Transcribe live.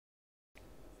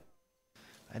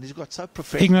And he's got so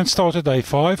professional. England started day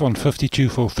 5 on 52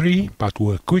 for 3, but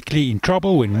were quickly in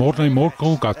trouble when Morne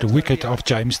Morkel got the wicket of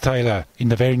James Taylor. In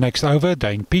the very next over,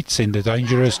 Dane Pitts sent the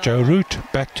dangerous Joe Root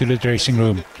back to the dressing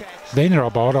room. Then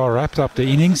Rabada wrapped up the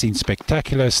innings in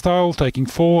spectacular style, taking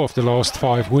 4 of the last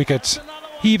 5 wickets.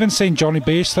 He even sent Johnny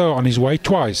Bairstow on his way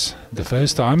twice. The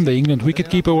first time, the England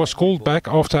wicketkeeper was called back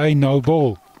after a no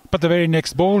ball. But the very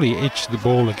next ball, he edged the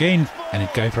ball again, and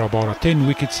it gave Rabada 10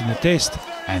 wickets in the test.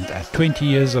 And at 20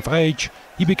 years of age,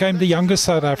 he became the youngest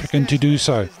South African to do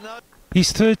so.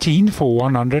 His 13 for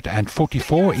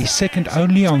 144 is second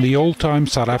only on the all-time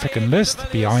South African list,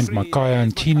 behind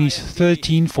Makaya Ntini's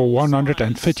 13 for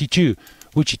 132,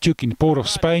 which he took in Port of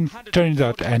Spain,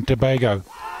 Trinidad and Tobago.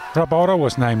 Rabada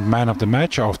was named man of the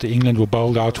match after England were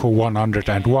bowled out for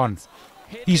 101.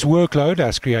 His workload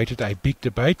has created a big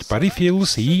debate, but he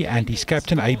feels he and his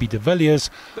captain AB de Villiers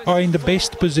are in the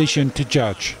best position to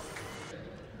judge.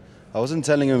 I wasn't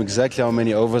telling him exactly how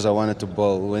many overs I wanted to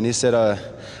bowl. When he said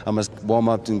I must warm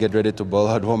up and get ready to bowl,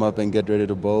 I'd warm up and get ready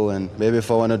to bowl. And maybe if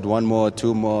I wanted 1 more or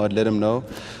 2 more, I'd let him know.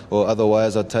 Or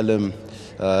otherwise, I'd tell him,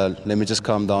 let me just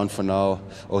calm down for now.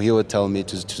 Or he would tell me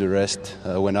to rest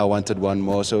when I wanted 1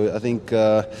 more. So I think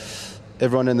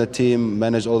everyone in the team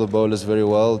managed all the bowlers very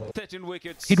well.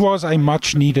 It was a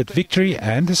much-needed victory,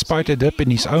 and despite a dip in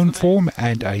his own form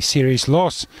and a serious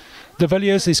loss, de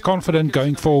Villiers is confident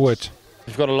going forward.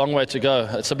 We've got a long way to go.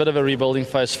 It's a bit of a rebuilding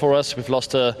phase for us. We've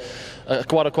lost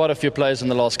quite a few players in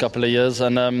the last couple of years,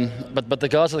 and but the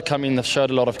guys that come in have showed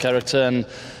a lot of character and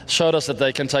showed us that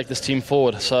they can take this team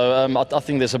forward. So I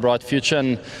think there's a bright future,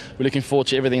 and we're looking forward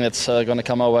to everything that's going to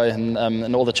come our way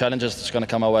and all the challenges that's going to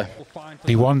come our way.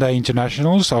 The one-day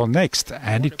internationals are next,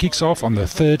 and it kicks off on the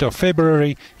 3rd of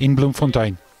February in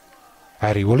Bloemfontein.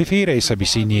 Harry Wolff hier,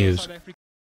 SABC News.